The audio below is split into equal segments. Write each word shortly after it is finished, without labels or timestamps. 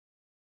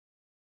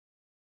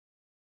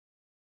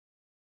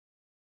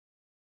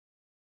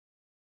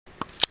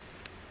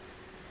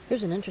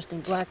Here's an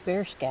interesting black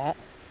bear scat.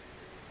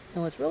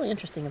 And what's really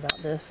interesting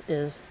about this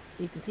is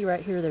you can see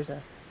right here there's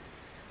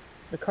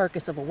the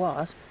carcass of a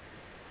wasp.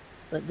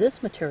 But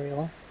this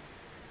material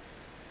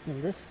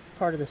in this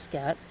part of the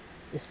scat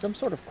is some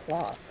sort of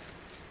cloth.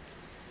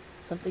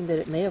 Something that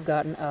it may have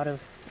gotten out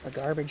of a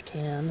garbage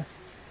can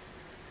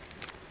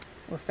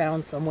or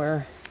found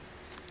somewhere.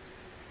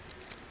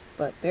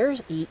 But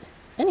bears eat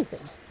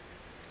anything.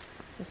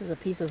 This is a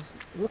piece of,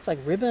 it looks like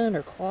ribbon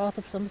or cloth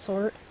of some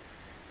sort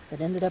that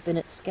ended up in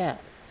its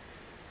scat.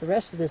 The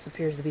rest of this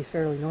appears to be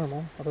fairly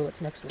normal, although it's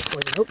next to a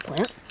poison oak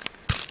plant.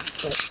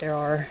 But there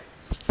are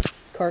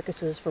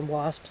carcasses from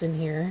wasps in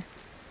here.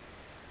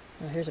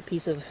 Here's a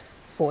piece of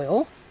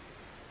foil.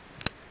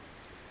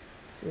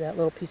 See that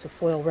little piece of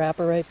foil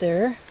wrapper right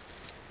there?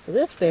 So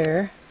this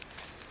bear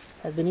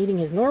has been eating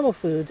his normal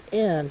foods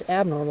and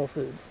abnormal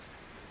foods.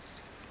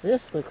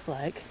 This looks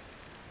like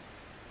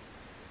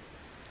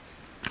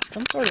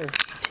some sort of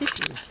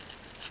tissue.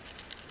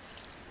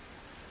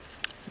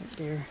 Right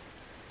there.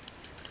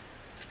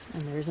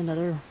 And there's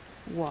another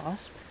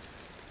wasp.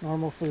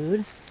 Normal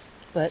food.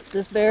 But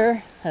this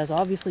bear has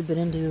obviously been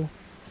into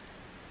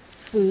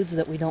foods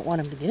that we don't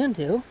want him to get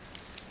into.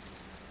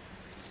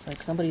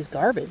 Like somebody's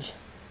garbage.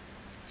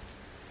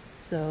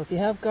 So if you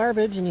have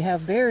garbage and you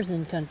have bears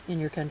in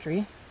your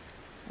country,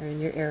 or in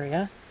your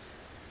area,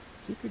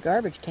 keep your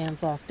garbage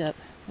cans locked up.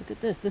 Look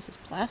at this. This is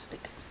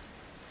plastic.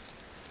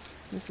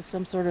 This is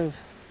some sort of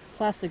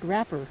plastic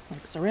wrapper,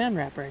 like saran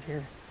wrap right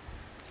here.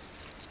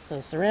 So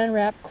saran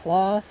wrap,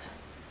 cloth,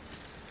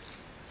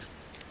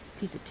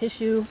 piece of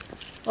tissue,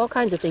 all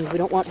kinds of things we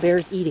don't want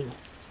bears eating.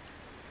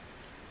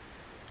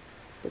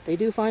 But they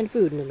do find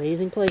food in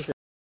amazing places.